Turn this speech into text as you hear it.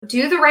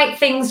Do the right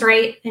things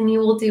right, and you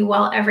will do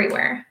well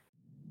everywhere.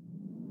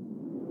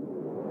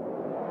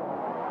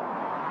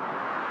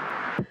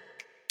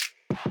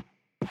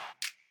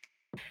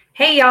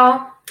 Hey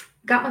y'all,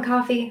 got my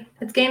coffee.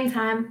 It's game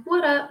time.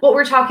 What up? What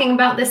we're talking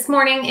about this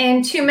morning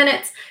in 2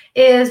 minutes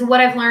is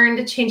what I've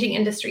learned changing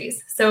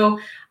industries. So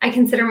I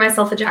consider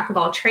myself a jack of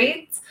all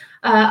trades.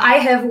 I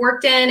have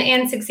worked in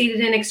and succeeded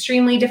in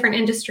extremely different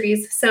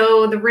industries.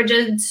 So the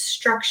rigid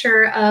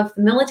structure of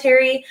the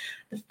military,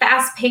 the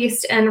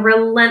fast-paced and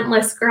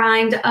relentless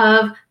grind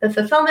of the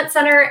fulfillment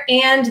center,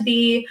 and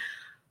the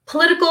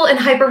political and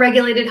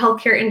hyper-regulated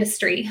healthcare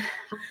industry.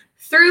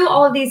 Through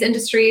all of these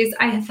industries,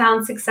 I have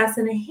found success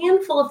in a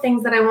handful of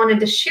things that I wanted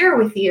to share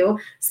with you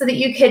so that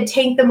you could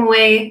take them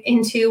away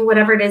into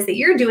whatever it is that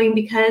you're doing,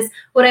 because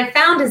what I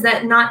found is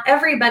that not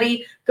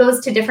everybody goes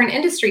to different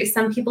industries.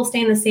 Some people stay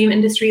in the same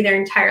industry their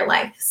entire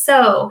life.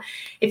 So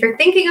if you're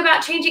thinking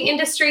about changing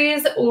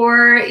industries,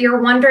 or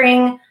you're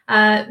wondering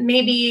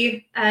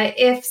maybe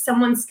if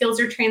someone's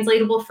skills are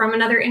translatable from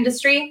another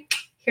industry,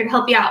 here to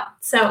help you out.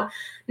 So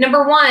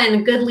number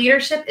one, good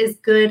leadership is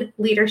good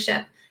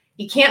leadership.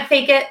 You can't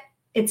fake it.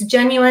 It's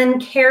genuine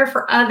care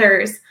for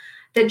others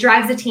that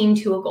drives a team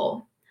to a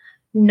goal,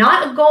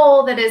 not a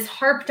goal that is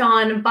harped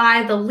on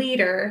by the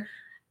leader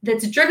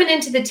that's driven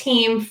into the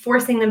team,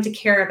 forcing them to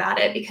care about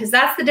it, because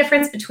that's the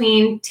difference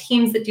between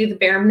teams that do the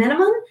bare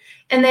minimum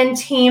and then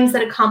teams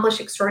that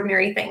accomplish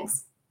extraordinary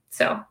things.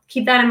 So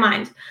keep that in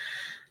mind.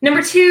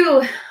 Number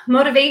two,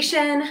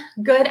 motivation,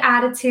 good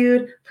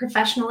attitude,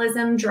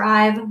 professionalism,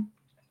 drive.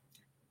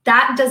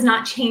 That does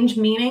not change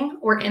meaning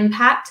or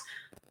impact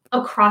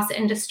across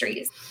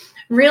industries.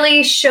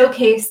 Really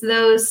showcase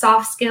those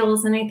soft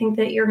skills, and I think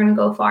that you're going to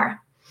go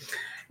far.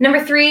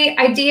 Number three,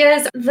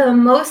 ideas. The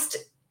most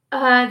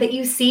that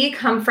you see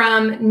come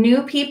from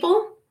new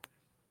people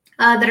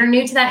that are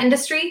new to that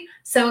industry.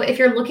 So if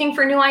you're looking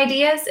for new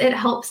ideas, it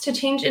helps to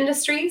change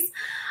industries.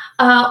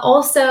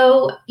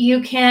 Also,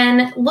 you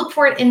can look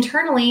for it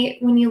internally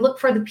when you look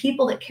for the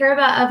people that care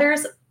about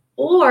others.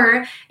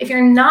 Or if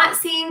you're not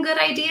seeing good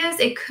ideas,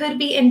 it could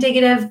be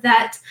indicative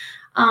that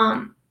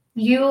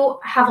you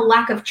have a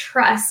lack of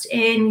trust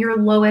in your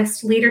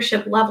lowest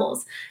leadership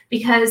levels,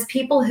 because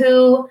people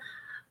who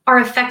are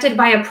affected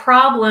by a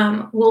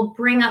problem will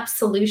bring up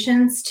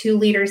solutions to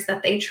leaders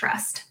that they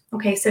trust.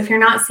 Okay, so if you're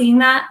not seeing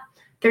that,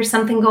 there's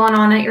something going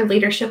on at your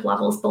leadership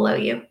levels below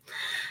you.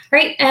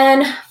 Right,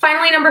 and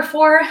finally, number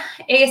four,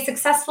 a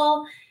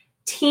successful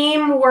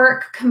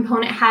teamwork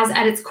component has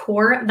at its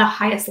core the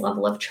highest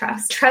level of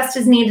trust. Trust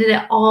is needed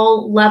at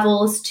all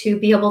levels to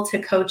be able to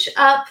coach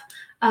up,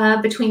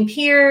 between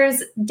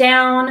peers,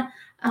 down.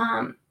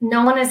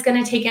 No one is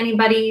going to take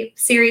anybody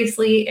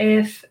seriously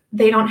if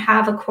they don't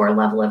have a core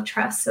level of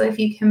trust. So if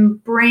you can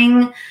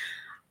bring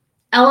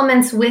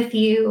elements with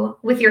you,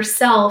 with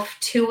yourself,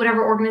 to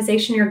whatever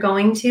organization you're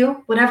going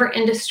to, whatever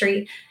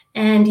industry,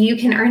 and you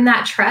can earn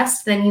that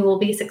trust, then you will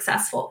be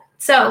successful.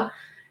 So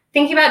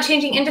thinking about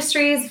changing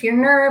industries, if you're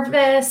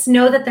nervous,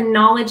 know that the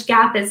knowledge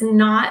gap is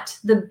not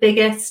the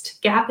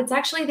biggest gap. It's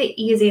actually the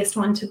easiest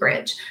one to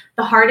bridge.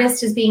 The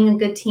hardest is being a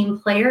good team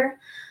player,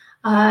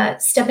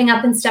 stepping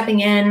up and stepping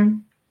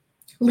in,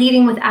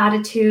 leading with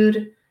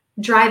attitude,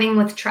 driving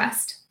with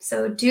trust.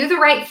 So do the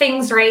right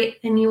things right,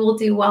 and you will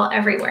do well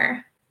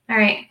everywhere. All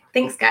right.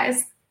 Thanks,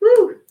 guys.